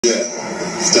Yeah,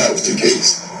 if that was the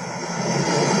case.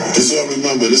 Just so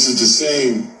remember, this is the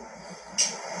same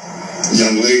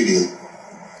young lady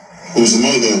whose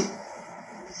mother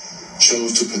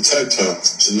chose to protect her,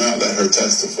 to not let her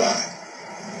testify.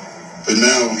 But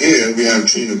now here we have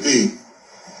TrinaB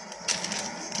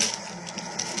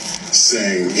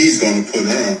saying he's going to put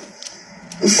her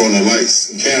in front of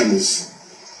lights and cameras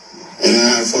and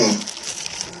have her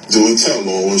do a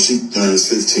tell-all when she turns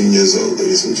 15 years old,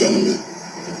 ladies and gentlemen.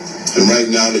 And right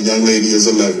now the young lady is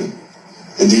 11.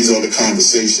 And these are the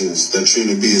conversations that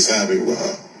TrinaB is having with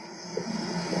her.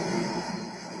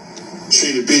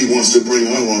 TrinaB wants to bring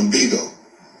her on Bigo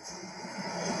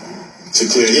to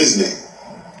clear his name.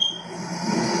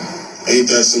 Ain't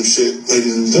that some shit,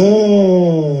 ladies and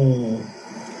gentlemen?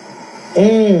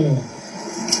 And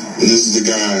this is the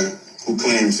guy who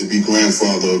claims to be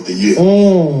grandfather of the year,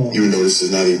 even though this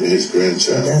is not even his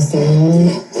grandchild. That's right.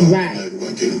 I'm not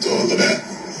going to get into all of that.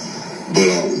 But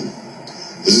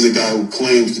this is a guy who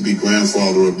claims to be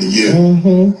grandfather of the year,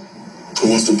 who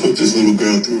wants to put this little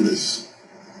girl through this.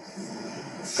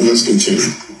 So let's continue.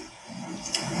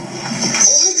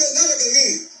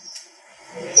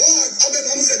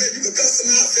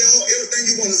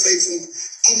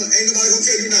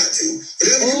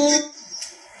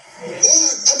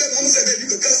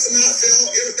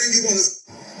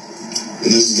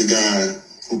 And this is the guy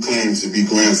who claims to be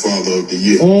grandfather of the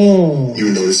year,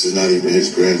 even though this is not even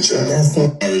his grandchild.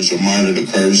 Encourage your minor to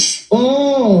curse.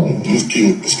 Let's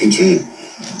continue.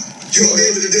 You won't be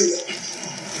able to do it.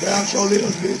 Damn sure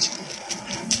little bitch.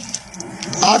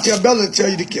 I'll tell Bella to tell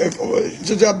you to care for it.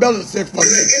 Just tell Bella to say fuck it.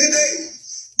 At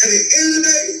the end of the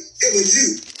day, it was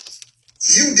you.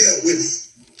 You dealt with it.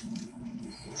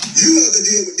 You have to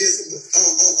deal with this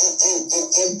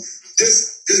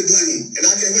this blame. And I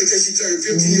can't wait till she turns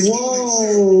 15 years old.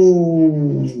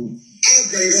 I'll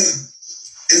bring her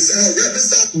and say her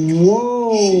representative.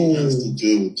 Whoa. She has to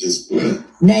deal with this blame.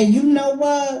 Now you know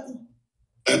what?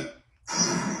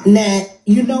 Now,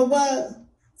 you know what?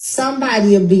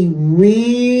 Somebody will be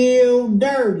real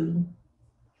dirty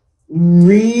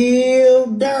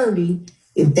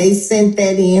if they sent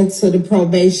that in to the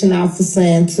probation officer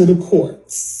and to the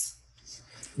courts,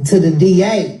 to the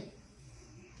DA.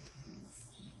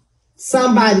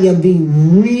 Somebody will be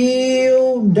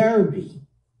real dirty.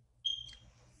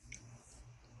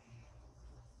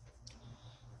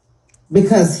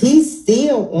 Because he's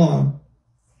still on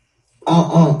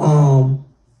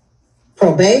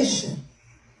probation.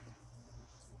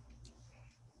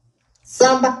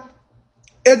 Somebody.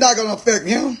 It's not going to affect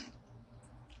him.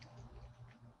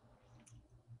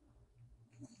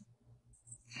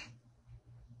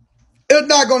 It's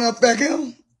not going to affect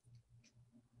him.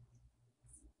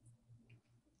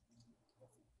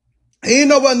 He ain't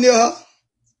nowhere near her.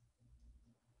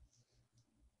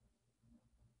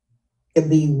 To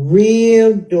be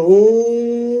real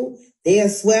dude, they're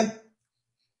swept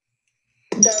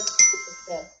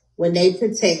when they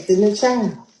protecting the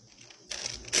child.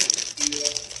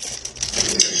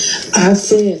 I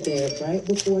said that right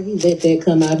before he let that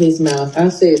come out his mouth. I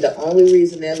said the only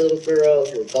reason that little girl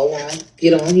would go on,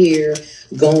 get on here,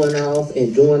 going off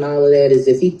and doing all of that is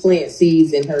if he plant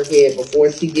seeds in her head before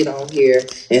she get on here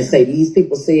and say these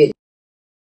people said.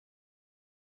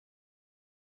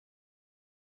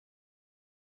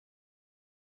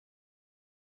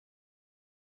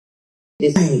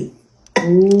 Right.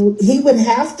 He would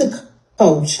have to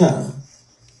coach her.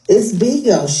 It's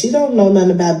Bigo. She don't know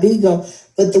nothing about Bigo.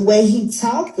 But the way he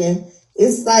talking,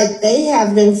 it's like they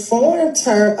have informed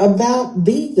her about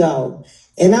Bigo.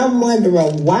 And I'm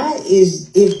wondering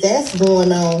if that's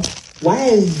going on, why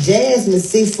is Jasmine?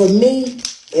 See, for me,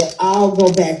 it all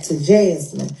go back to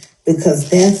Jasmine because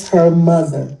that's her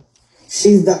mother.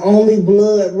 She's the only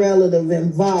blood relative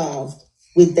involved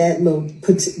with that little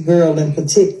girl in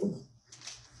particular.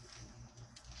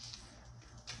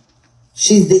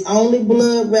 She's the only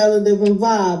blood relative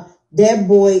involved. That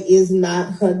boy is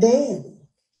not her daddy.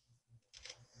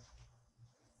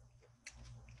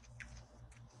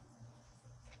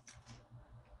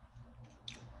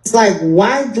 It's like,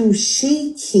 why do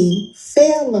she keep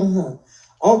failing her?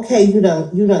 Okay, you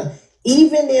don't.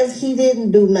 Even if he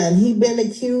didn't do nothing, he been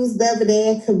accused of it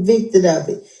and convicted of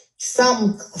it.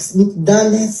 Something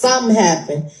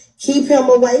happened. Keep him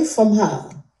away from her.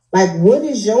 Like, what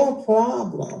is your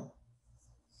problem?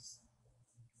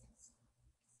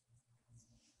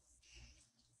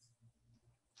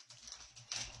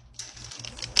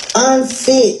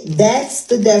 Unfit. That's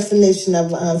the definition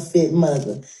of an unfit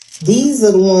mother. These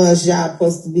are the ones y'all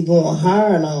supposed to be going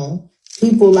hard on.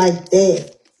 People like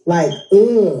that. Like,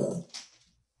 ugh.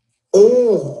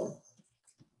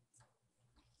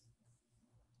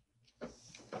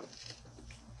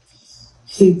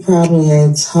 He probably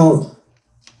ain't talked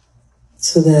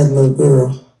to that little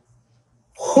girl.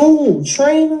 Who,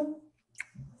 Trina?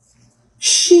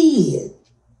 Shit.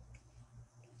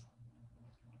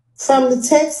 From the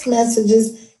text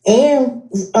messages and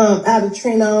out of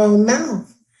Trina's own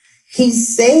mouth, he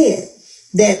said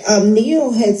that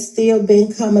Neil had still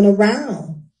been coming around.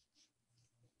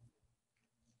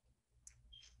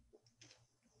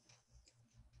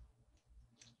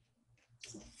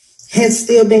 Had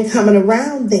still been coming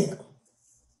around them.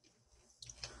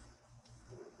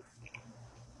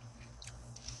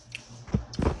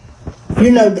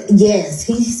 You know, yes,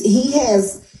 he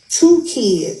has two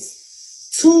kids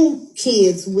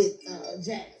with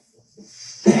Jack.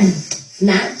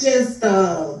 Not just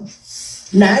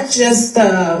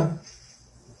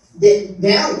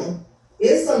Bella.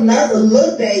 It's another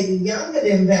little baby younger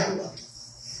than Bella.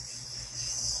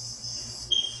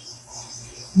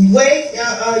 Way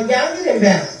younger than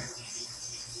Bella.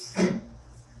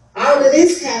 All of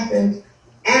this happened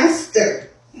after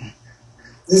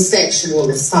the sexual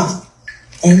assault.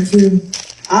 Thank you.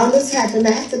 All this happened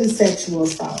after the sexual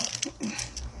assault.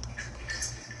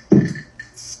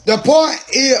 The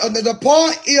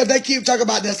point is they keep talking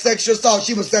about that sexual assault.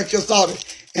 She was sexually assaulted,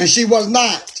 and she was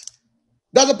not.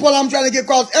 That's the point I'm trying to get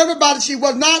across. Everybody, she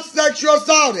was not sexually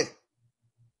assaulted.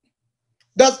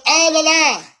 That's all a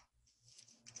lie.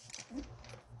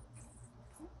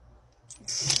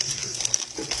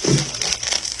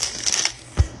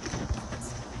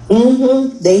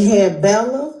 They had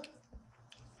Bella,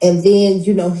 and then,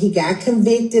 you know, he got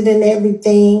convicted and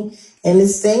everything. And it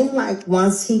seemed like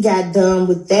once he got done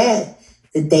with that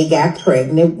they got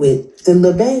pregnant with the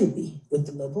little baby, with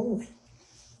the little boy.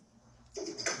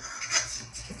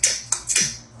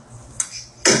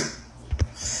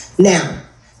 Now,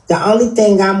 the only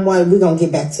thing I'm wondering, we're going to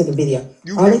get back to the video.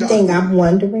 Only thing I'm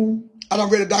wondering, I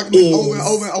done read a document over and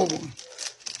over and over.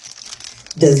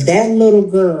 Does that little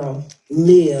girl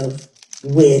live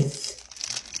with,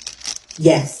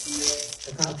 yes,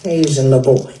 the Caucasian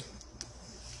little boy?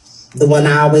 The one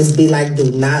I always be like,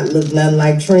 do not look nothing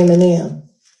like Trina them.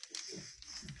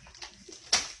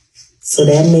 So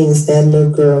that means that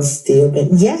little girl still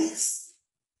been, yes.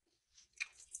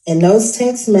 And those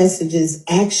text messages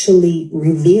actually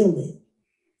reveal it.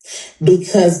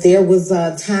 Because there was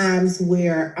times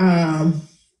where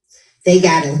they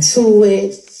got into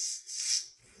it,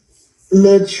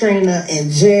 Lil Trina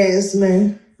and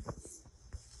Jasmine,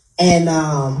 and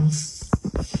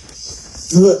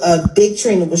Big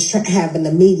Trina was having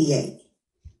to mediate.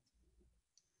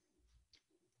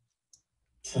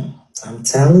 I'm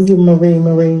telling you,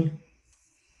 Marie.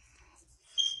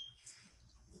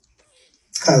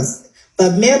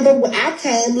 But remember, I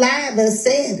came live and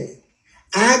said it.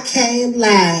 I came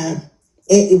live,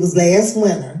 it was last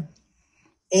winter,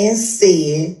 and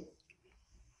said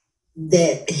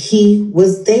that he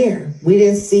was there. We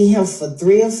didn't see him for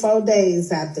 3 or 4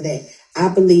 days after that. I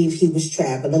believe he was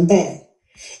traveling back.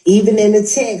 Even in the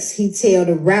text, he tell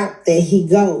the route that he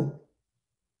go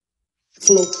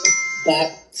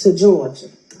back to Georgia.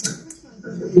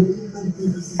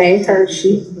 Hey,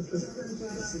 Hershey.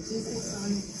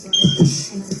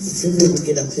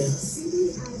 Get up here.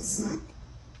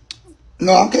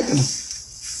 No, I'm kicking him.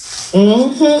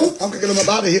 I'm kicking him up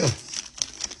out of here.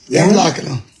 Yeah, I'm locking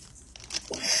him.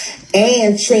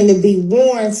 And TrinaB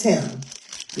warns him,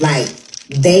 like,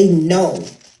 they know.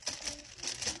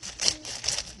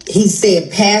 He said,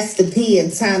 Pastor P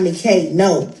and TomiKay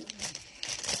know.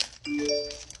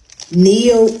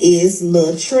 Neil is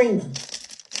Lil Trina.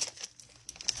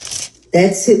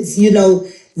 That's his, you know,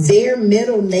 their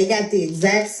middle, they got the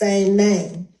exact same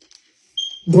name.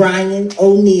 Brian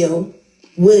O'Neill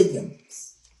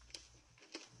Williams.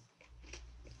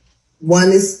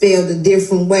 One is spelled a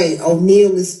different way.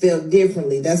 O'Neill is spelled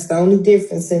differently. That's the only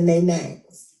difference in their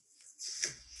names.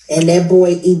 And that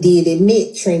boy, he did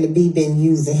admit TrinaB been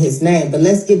using his name. But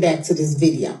let's get back to this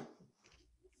video.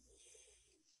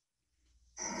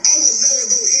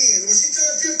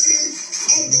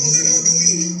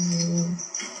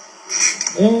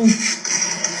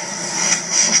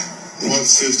 What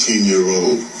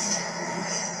 15-year-old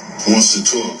wants to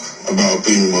talk about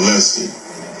being molested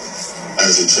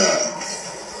as a child?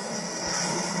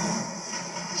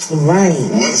 Right.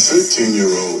 What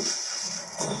 15-year-old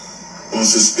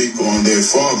wants to speak on their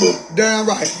father? Damn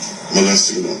right.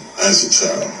 Molesting them as a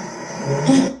child.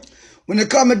 When it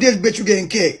comes to this bitch, you getting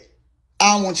kicked.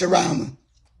 I don't want you around me.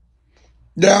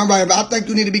 Damn right. If I think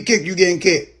you need to be kicked, you getting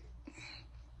kicked.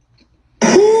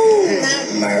 Not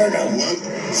murder. What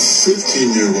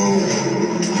 15-year-old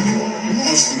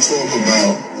wants to talk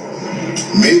about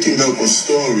making up a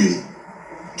story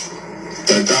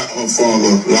that got her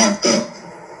father locked up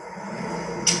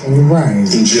Right.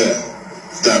 in jail.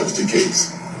 That was the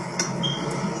case.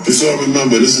 Just all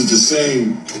remember, this is the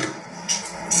same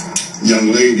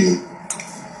young lady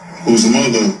whose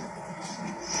mother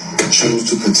chose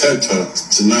to protect her,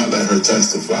 to not let her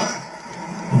testify.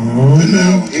 And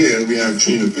now here we have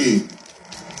TrinaB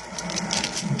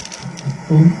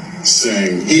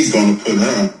saying he's going to put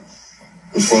her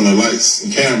in front of lights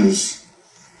and cameras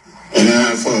and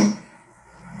have her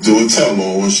do a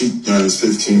tell-all when she turns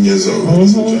 15 years old,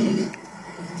 ladies and gentlemen.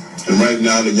 And right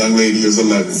now the young lady is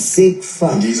 11. Sick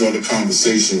fuck. And these are the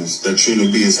conversations that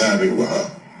TrinaB is having with her.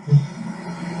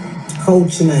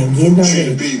 Coaching ain't getting no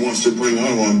TrinaB wants to bring her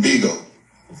on Bigo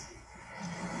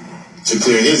to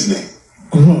clear his name.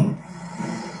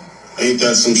 Ain't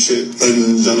that some shit, ladies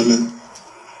and gentlemen?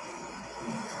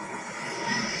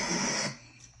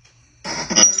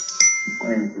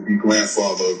 Claims to be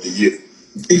grandfather of the year.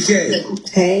 TK,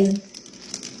 Hey.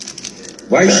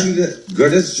 why you girl?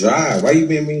 That's dry. Why you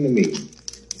being mean to me?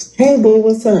 Hey, boy,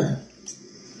 what's up?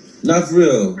 Not for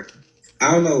real.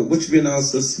 I don't know what you been on,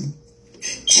 sister.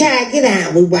 Child, get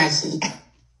out. We watching.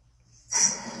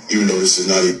 Even though this is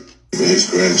not even his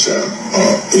grandchild,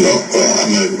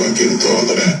 I'm not even gonna get into all of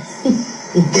that.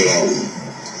 But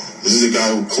this is a guy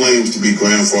who claims to be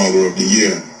grandfather of the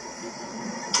year,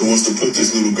 who wants to put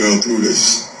this little girl through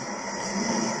this.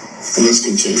 And let's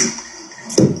continue.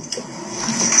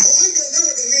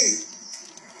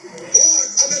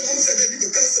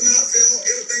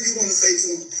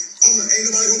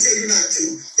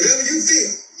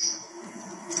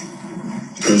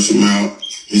 Curse him out.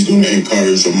 He's going to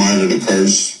encourage a minor to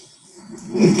curse.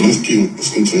 Let's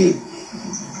continue.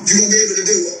 You're going to be able to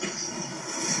do it.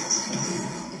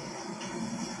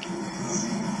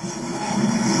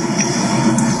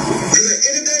 Because at the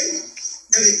end of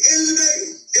the day,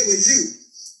 it was you.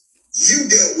 You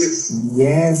dealt with it.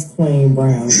 Yes, Queen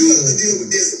Brown. You have to deal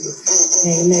with this.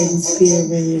 Hey, Lady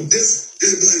Spirit. This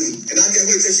blame. And I can't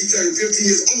wait till she turns 15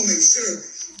 years. I'm going to make sure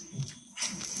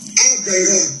I'll bring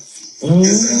her.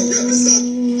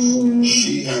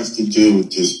 She has to deal with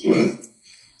this blame.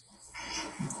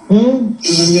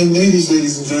 She's a young lady,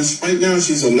 ladies and gentlemen. Right now,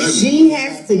 she's 11. She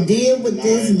has to deal with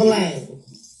this blame.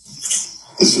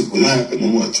 This is what happened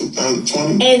in what,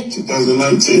 2020? And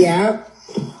 2019? Yeah.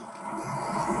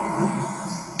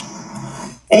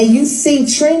 And you see,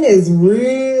 Trina is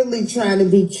really trying to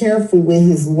be careful with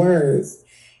his words.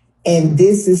 And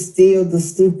this is still the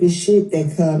stupid shit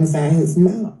that comes out his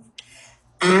mouth.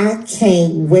 I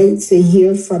can't wait to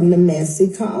hear from the messy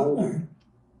caller.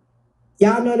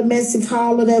 Y'all know the messy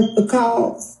caller that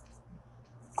calls?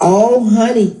 Oh,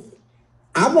 honey,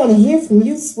 I want to hear from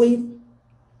you, sweet.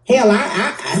 Hell,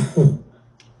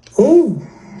 who?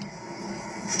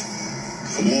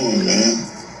 Come on, man.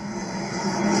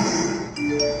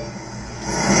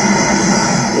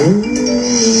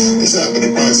 This happened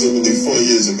approximately 4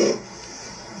 years ago.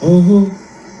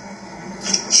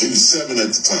 She was 7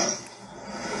 at the time.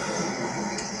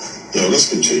 Yo, let's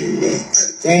continue, man.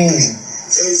 Damn.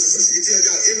 So she can tell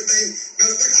y'all everything.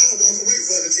 Matter of fact, I'll walk away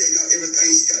for her to tell y'all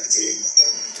everything she got to tell you.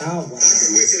 Oh, wow. I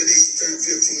can't wait till the day she turned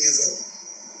 15 years old.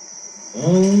 I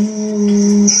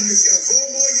can see her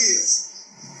 4 more years.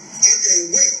 I can't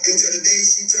wait until the day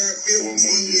she turned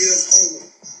 15 years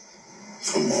old.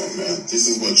 Come on, man.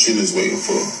 This is what Trina's waiting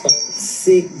for.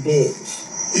 Sick bitch.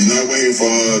 He's not waiting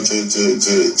for her to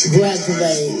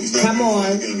graduate. Come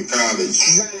on. Get into college.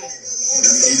 Right.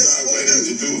 He's not waiting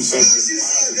to do something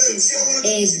positive.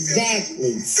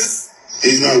 Exactly.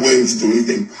 He's not waiting to do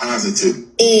anything positive.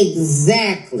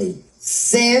 Exactly.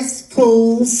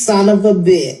 Cesspool son of a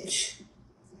bitch.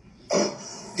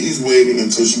 He's waiting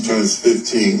until she turns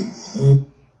 15.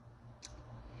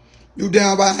 You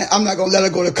down right? I'm not gonna let her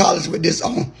go to college with this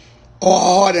on her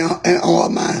heart and on her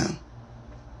mind.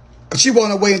 She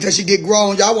wanna wait until she get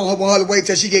grown. Y'all want her to wait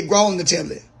till she get grown to tell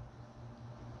it.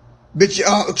 Bitch,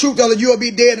 truth teller, you'll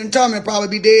be dead, and Tommy will probably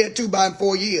be dead too by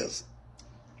 4 years.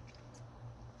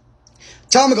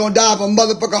 Tommy gonna die from a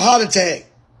motherfucking heart attack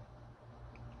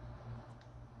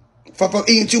from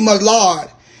eating too much lard,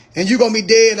 and you gonna be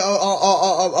dead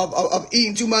of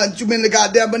eating too many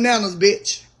goddamn bananas,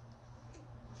 bitch.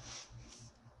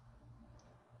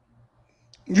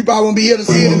 You probably won't be here to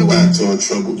see it anyway. Back to her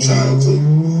troubled childhood.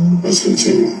 Let's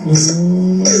continue.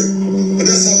 But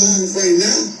that's her mind frame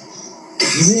now.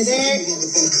 You hear that?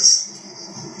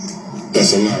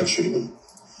 That's a lie, Trina.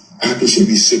 How can she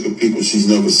be sick of people she's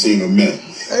never seen or met?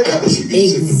 How can she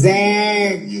be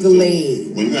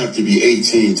exactly. When you have to be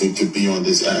 18 to be on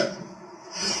this app.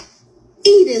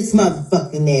 Eat his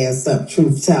motherfucking ass up,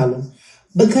 truth teller.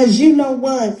 Because you know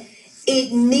what?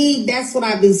 That's what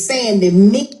I've been saying to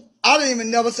me. I didn't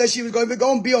even never say she was going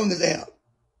to be on this app.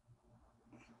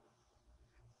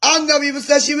 I never even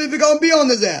said she was going to be on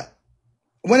this app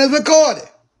when it's recorded.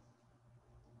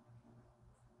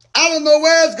 I don't know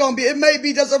where it's going to be. It may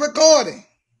be just a recording.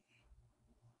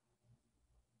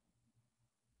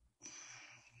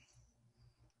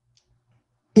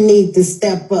 Need to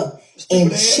step up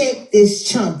and check this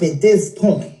chump at this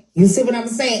point. You see what I'm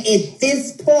saying? At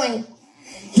this point,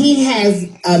 he has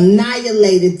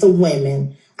annihilated the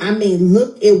women. I mean,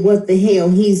 look at what the hell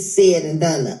he's said and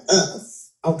done to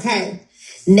us. Okay?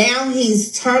 Now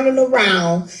he's turning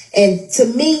around, and to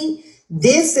me,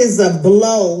 this is a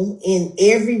blow in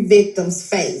every victim's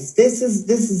face. This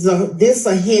is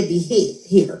a heavy hit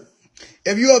here.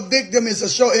 If you're a victim,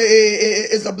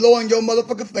 it's a blow in your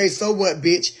motherfucking face. So what,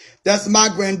 bitch? That's my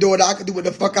granddaughter. I can do what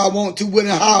the fuck I want to, when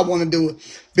and how I want to do it.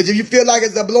 Bitch, if you feel like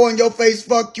it's a blow in your face,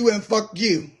 fuck you and fuck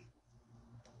you.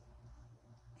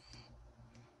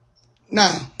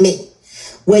 Now,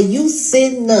 where you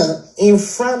sitting up in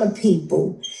front of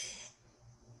people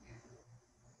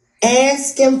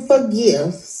asking for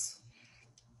gifts.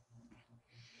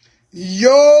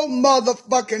 Your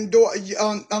motherfucking daughter, you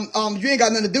ain't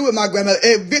got nothing to do with my grandmother.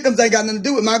 Victims ain't got nothing to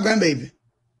do with my grandbaby.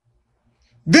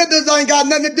 Victims ain't got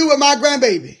nothing to do with my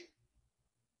grandbaby.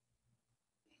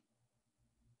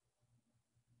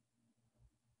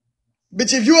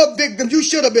 Bitch, if you're a victim, you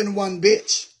should have been one,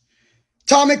 bitch.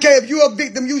 TomiKay, if you're a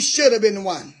victim, you should have been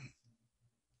one.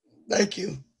 Thank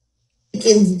you.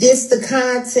 And this the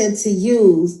content to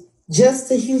use just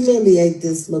to humiliate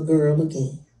this little girl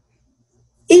again.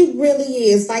 It really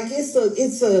is. Like it's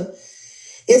a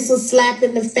slap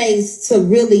in the face to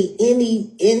really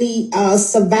any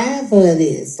survivor of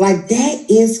this. Like, that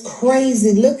is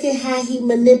crazy. Look at how he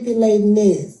manipulating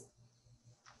this.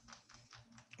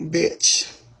 Bitch.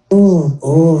 Oh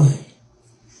boy.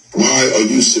 Why are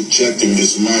you subjecting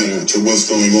this minor to what's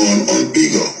going on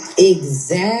Bigo?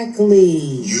 Exactly.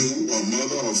 You, a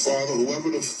mother, a father, whoever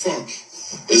the fuck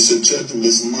is subjecting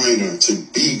this minor to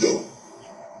Bigo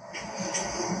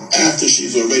after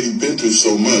she's already been through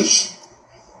so much.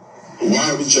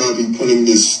 Why would y'all be putting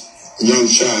this young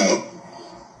child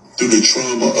through the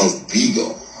trauma of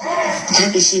Bigo? How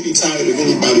can she be tired of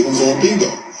anybody who's on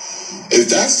Bigo? If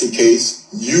that's the case,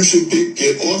 you should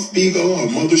get off Bigo. Her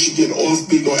mother should get off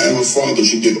Bigo, and her father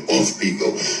should get off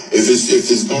Bigo. If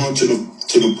it's gone to the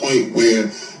point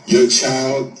where your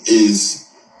child is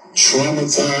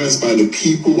traumatized by the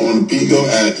people on Bigo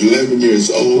at 11 years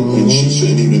old, and she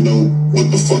shouldn't even know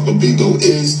what the fuck a Bigo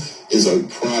is a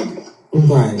problem.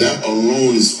 Right. That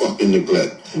alone is fucking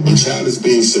neglect. A child is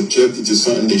being subjected to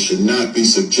something they should not be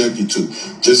subjected to.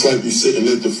 Just like you sit and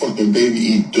let the fucking baby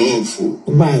eat dog food.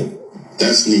 Right.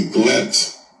 That's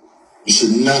neglect. You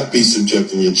should not be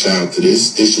subjecting your child to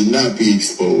this. They should not be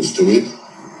exposed to it.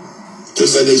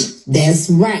 Just like this. That's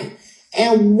right.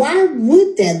 And why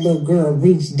would that little girl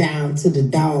reach down to the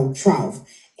dog trough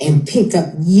and pick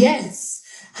up? Yes,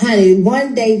 honey,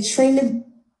 one day Trina.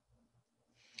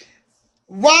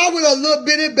 Why would a little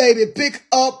bitty baby pick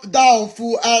up dog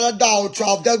food out of a dog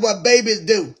trough? That's what babies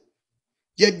do.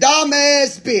 You dumb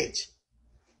ass bitch.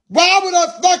 Why would a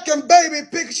fucking baby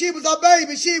pick? She was a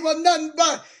baby. She was nothing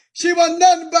but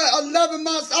 11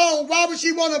 months old. Why would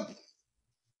she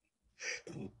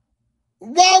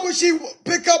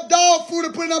pick up dog food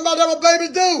and put in her mouth? That's what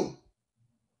babies do.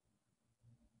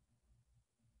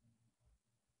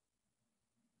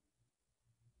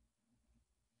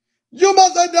 You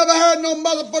must have never had no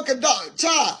motherfucking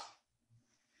child.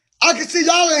 I can see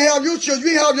y'all didn't have your children.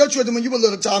 You didn't have your children when you were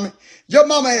little, Tommy. Your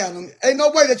mama had them. Ain't no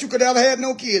way that you could ever have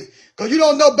no kids. Because you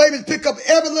don't know babies pick up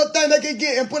every little thing they can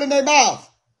get and put in their mouth.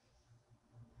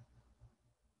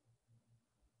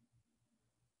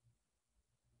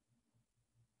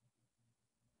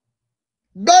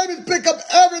 Babies pick up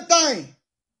everything.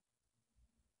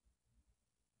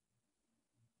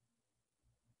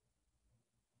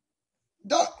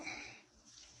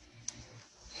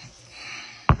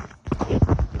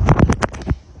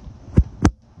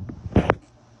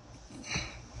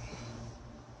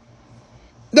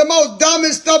 The most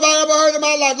dumbest stuff I ever heard in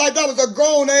my life. Like that was a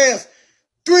grown ass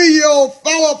 3-year-old,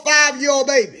 4 or 5-year-old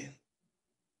baby.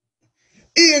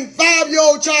 Eating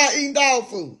 5-year-old child eating dog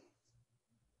food.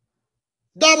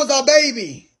 That was a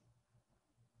baby.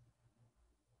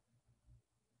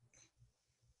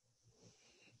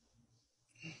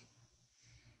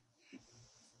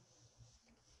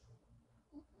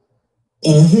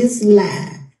 And his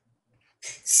lie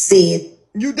said,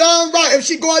 you damn right. If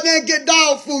she go out there and get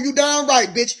dog food, you damn right,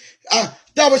 bitch.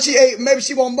 That what she ate. Maybe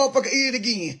she won't motherfucker eat it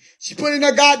again. She put it in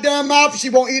her goddamn mouth. She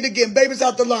won't eat it again. Babies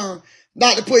have to learn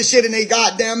not to put shit in their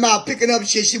goddamn mouth. Picking up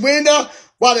shit. She went in there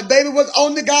while the baby was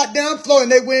on the goddamn floor,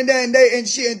 and they went in there and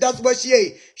that's what she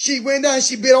ate. She went in there and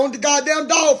she bit on the goddamn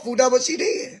dog food. That's what she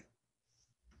did.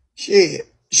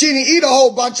 Shit. She didn't eat a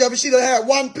whole bunch of it. She done had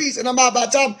one piece in her mouth. By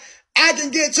the time I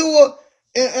can get to her,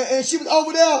 and she was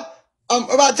over there,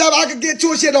 by the time I could get to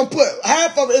her, she had done put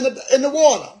half of it in the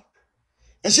water.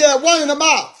 And she had one in her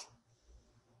mouth.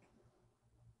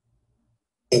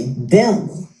 And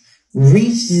Bella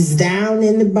reaches down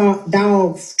in the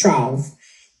dog trough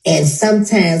and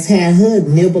sometimes had her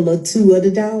nibble or two of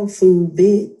the dog food,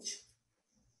 bitch.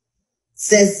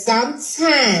 Says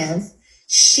sometimes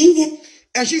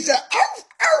and she said, "Arf,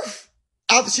 arf,"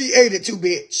 after she ate it too,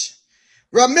 bitch.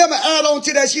 Remember, add on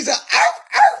to that, she said, "Arf,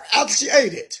 arf," after she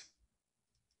ate it.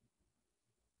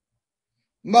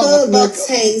 her little Motherfucker.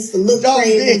 taste, a little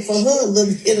craving for her a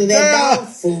little bit of that dog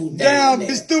food. Damn,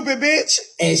 stupid bitch.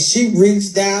 And she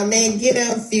reached down there and get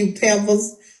her a few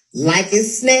pebbles like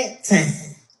it's snack time.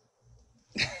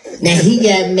 Now he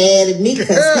got mad at me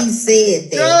because he said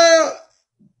that.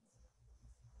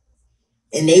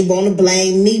 And they want to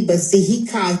blame me, but see, he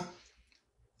called.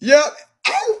 Yep.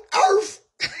 Arf, arf.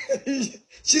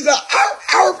 She said, arf,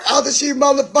 arf, after she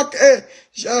motherfucker,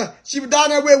 she was down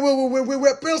there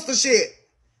with pistol shit.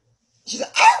 She said,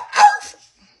 arf, arf.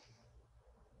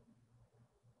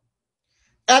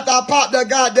 After I popped her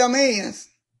goddamn hands.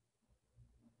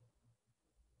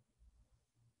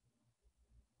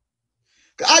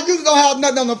 I usually don't have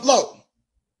nothing on the floor.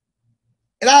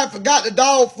 And I forgot the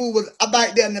dog food was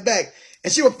back there in the back.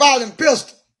 And she was firing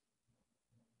pistol.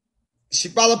 She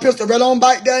followed pistol right on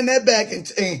back there in that back and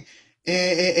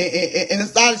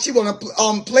decided she want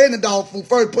to play in the dog food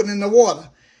first, putting it in the water.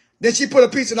 Then she put a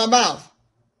piece in her mouth.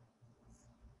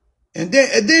 And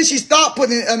then she stopped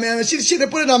putting it, she didn't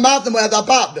put it in her mouth as I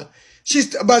popped her.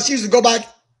 But she used to go back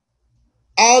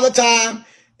all the time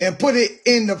and put it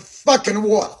in the fucking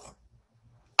water.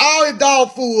 All the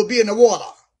dog food would be in the water.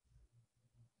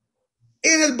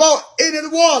 In his boat, in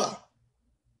his water.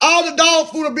 All the dog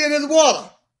food will be in his water.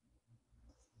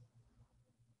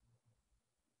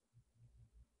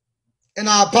 And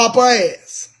I'll pop her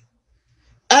ass.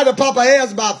 I had to pop her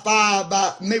ass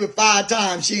maybe five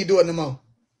times. She ain't doing it no more.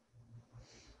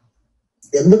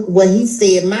 Look what he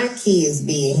said my kids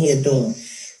being here doing.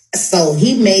 So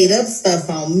he made up stuff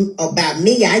about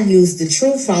me. I used the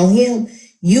truth on him.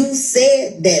 You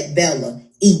said that Bella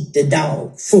eat the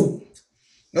dog food.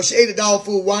 No, she ate the dog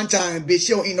food one time, bitch.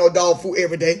 She don't eat no dog food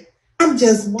every day. I'm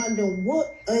just wondering,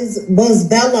 was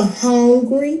Bella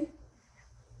hungry?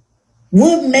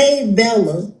 What made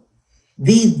Bella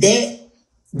be that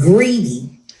greedy?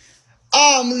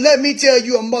 Let me tell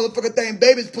you a motherfucker thing.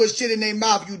 Babies put shit in their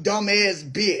mouth, you dumb ass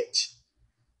bitch.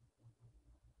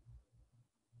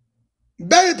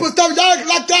 Babies put stuff, y'all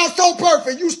like y'all so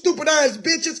perfect, you stupid ass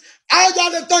bitches. All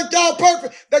y'all that think y'all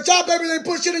perfect, that y'all babies ain't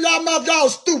put shit in y'all mouth, y'all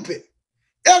stupid.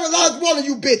 Every last one of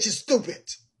you bitches stupid.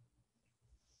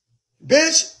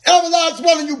 Bitch, every last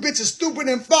one of you bitches stupid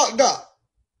and fucked up.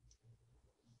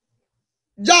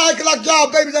 Y'all acting like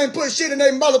y'all babies ain't put shit in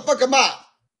their motherfucking mouth.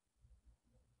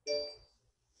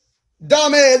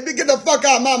 Dumb ass, get the fuck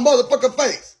out of my motherfucking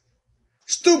face.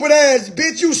 Stupid ass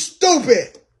bitch, you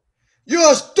stupid.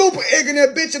 You're a stupid,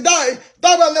 ignorant bitch. And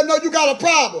don't let them know you got a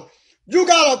problem. You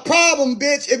got a problem,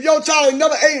 bitch. If your child ain't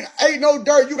never ate no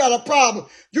dirt, you got a problem.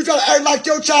 You try to act like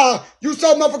your child, you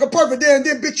so motherfucking perfect there, and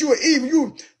then bitch, you are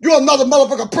evil. You another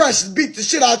motherfucking precious. Beat the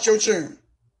shit out your children.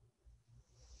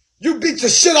 You beat the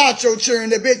shit out your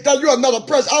children, that bitch. You're another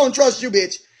precious. I don't trust you,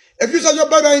 bitch. If you say your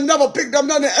baby ain't never picked up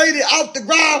nothing and ate it off the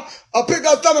ground or picked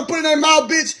up something and put it in their mouth,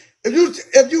 bitch,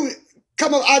 if you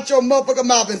come up out your motherfucking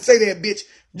mouth and say that, bitch,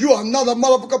 you are another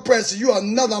motherfucking precious. You are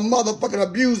another motherfucking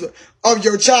abuser of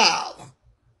your child.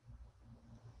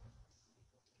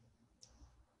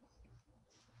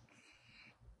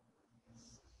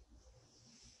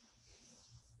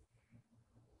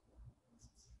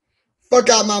 Fuck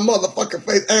out my motherfucking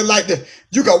face. And like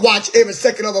you can watch every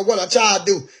second of what a child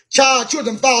do.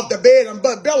 Children fall off the bed, and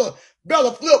but Bella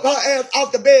flipped her ass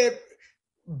off the bed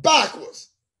backwards.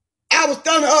 I was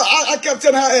telling her, I kept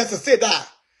telling her ass to sit down.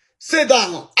 Sit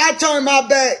down. I turned my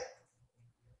back.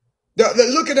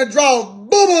 The look at the draw. Boom,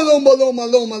 boom, boom, boom,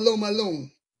 boom,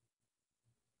 boom.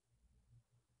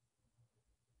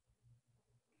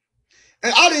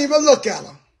 And I didn't even look at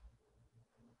her.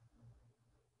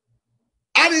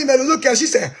 I didn't even look at her. She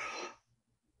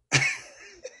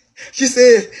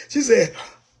said, she said,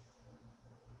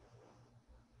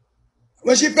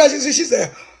 when she felt, she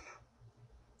said,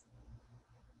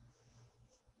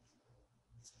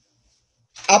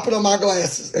 I put on my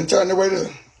glasses and turned the way to.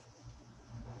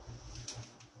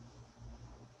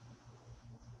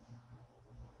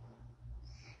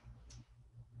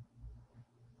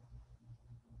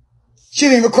 She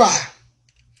didn't even cry.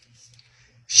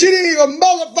 She didn't even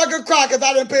motherfucking cry because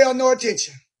I didn't pay her no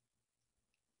attention.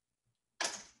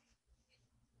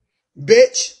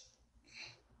 Bitch.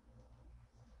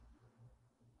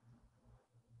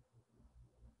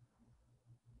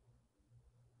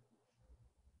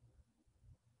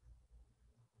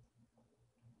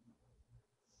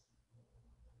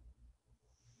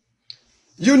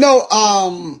 You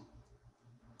know,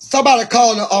 somebody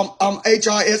called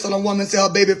HRS on a woman said her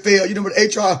baby failed. You know what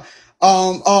HR,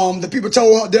 the people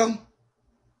told them?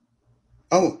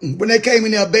 When they came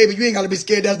in there, baby, you ain't got to be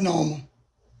scared. That's normal.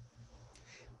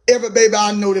 Every baby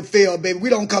I know that failed, baby.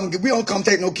 We don't come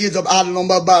take no kids up out of no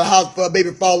mother by the house for a baby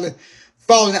falling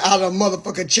out of a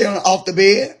motherfucking chair and off the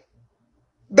bed.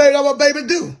 Baby, that's what baby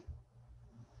do.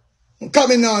 Don't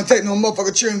come in there and take no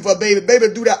motherfucking children for a baby. Baby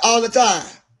do that all the time.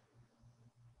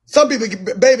 Some people,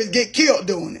 babies get killed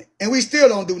doing it. And we still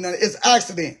don't do nothing. It's an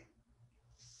accident.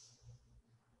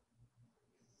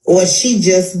 Or she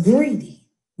just greedy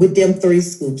with them 3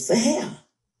 scoops of hair.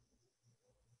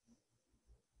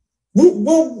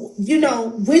 Well, you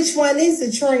know, which one is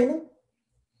it, Trina?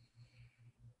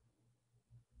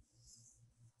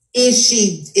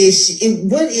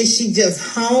 What is she just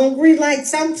hungry? Like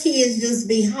some kids just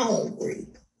be hungry.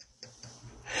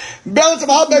 Bella to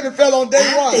my baby fell on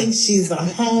day one. I think she's a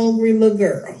hungry little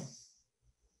girl.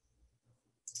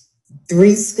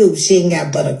 3 scoops. She ain't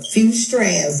got but a few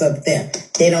strands up there.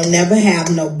 They don't never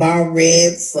have no bar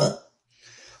reds.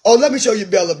 Oh, let me show you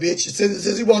Bella, bitch.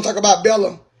 Since you want to talk about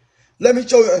Bella, let me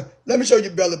show you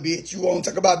Bella, bitch. You want to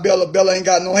talk about Bella? Bella ain't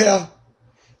got no hair.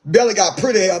 Bella got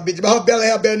pretty hair, bitch. But her Bella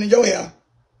hair better than your hair.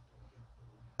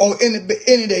 Oh, any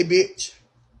day, bitch.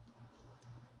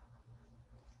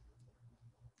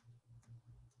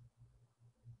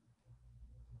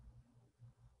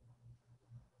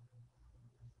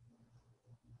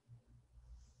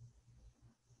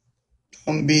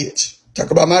 Bitch. Talk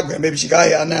about my grandbaby. She got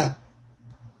hair now.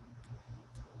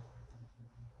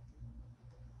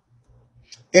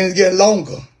 And it's getting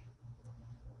longer.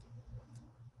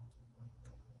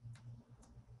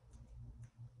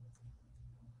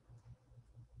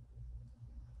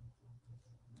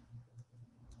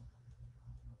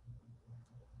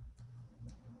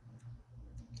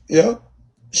 Yeah.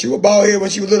 She was bald head when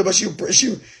she was little, but she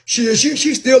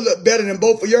still looked better than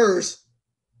both of yours.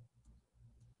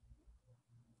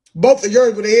 Both of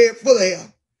yours with a head full of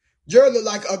hair. Yours look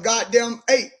like a goddamn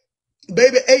ape.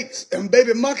 Baby apes and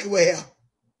baby monkeys with hair.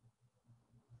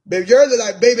 Baby, yours look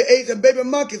like baby apes and baby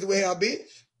monkeys with hair,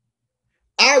 bitch.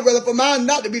 I'd rather for mine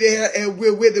not to be the hair and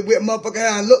with motherfucking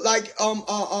hair and look like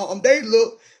they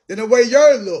look than the way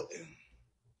yours look.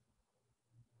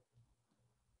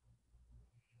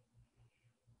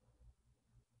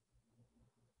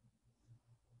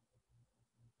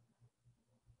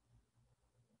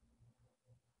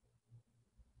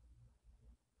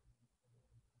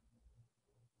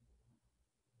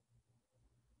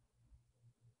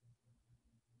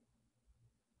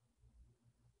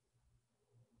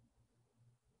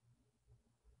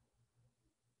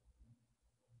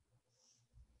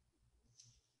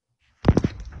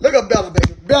 Look at Bella,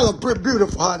 baby. Bella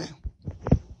beautiful, honey.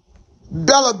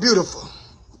 Bella beautiful.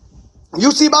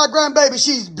 You see my grandbaby?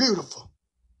 She's beautiful.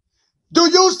 Do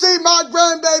you see my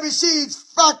grandbaby? She's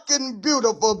fucking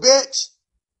beautiful, bitch.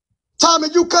 Tommy,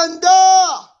 you can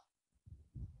die.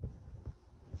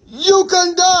 You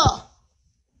can die.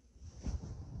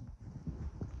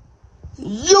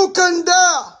 You can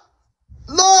die.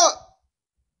 Look.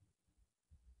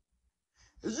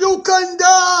 You can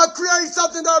die. Create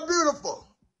something that's beautiful.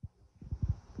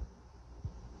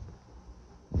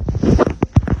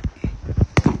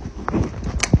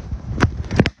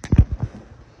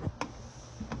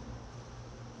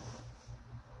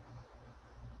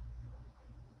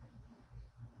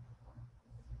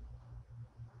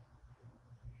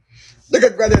 Look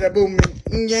at Granddaddy Boom.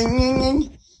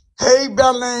 Hey,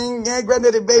 Bella. Hey,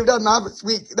 Granddaddy, baby. That's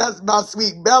my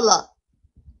sweet Bella.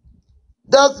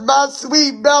 That's my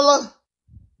sweet Bella.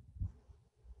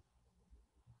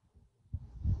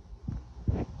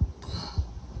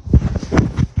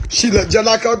 She look just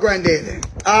like her granddaddy.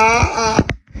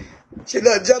 She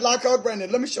look just like her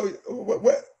granddaddy. Let me show you.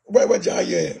 Where y'all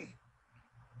you at?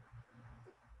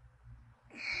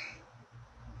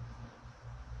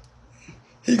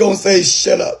 He gonna say,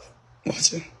 shut up.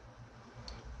 Watch it.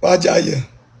 Watch y'all you.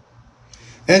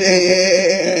 And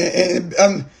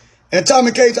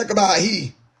TomiKay talk about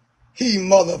he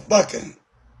motherfucking.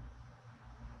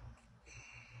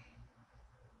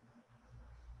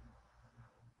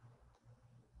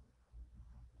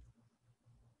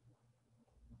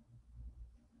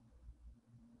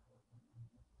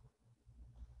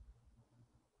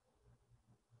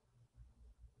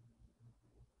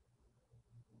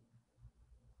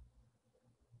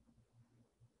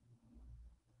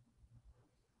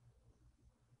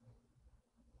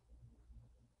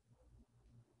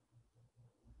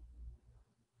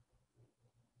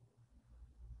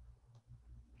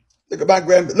 Look at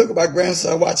my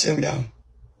grandson. Watch him, y'all.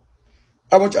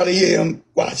 I want y'all to hear him.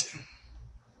 Watch him.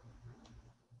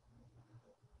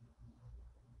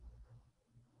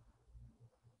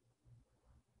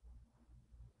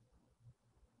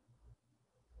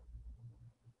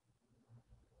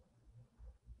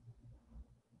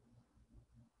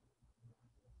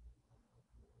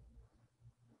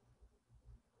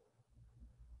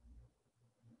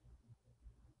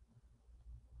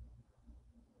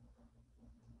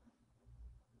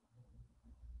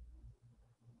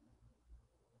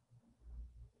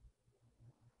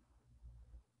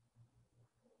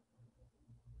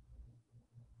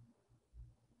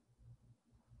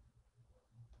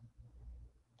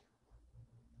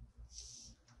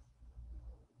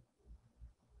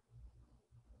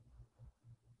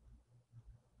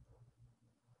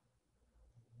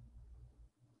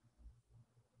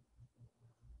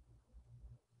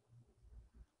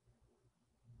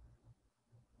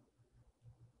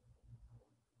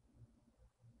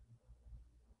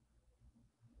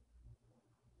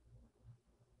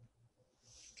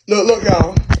 Look,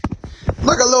 y'all.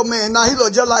 Look at little man. Now he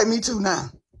look just like me too now.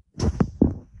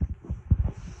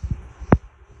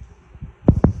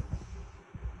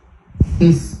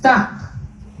 Stop.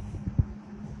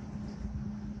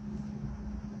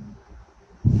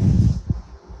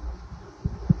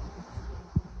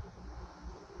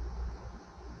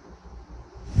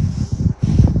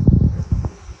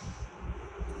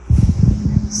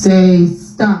 Say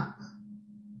stop.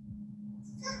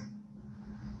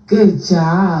 Good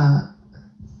job.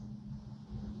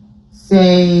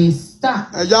 Say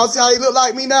stop. And y'all see how he look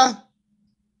like me now?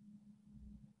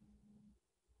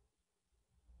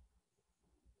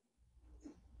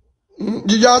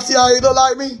 Do y'all see how he look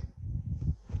like me?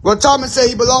 Well, Tommy said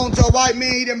he belonged to a white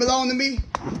man. He didn't belong to me.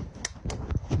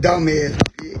 Dumbass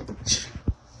bitch.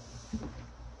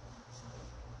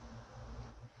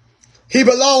 He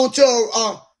belonged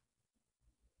to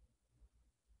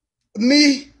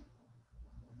me.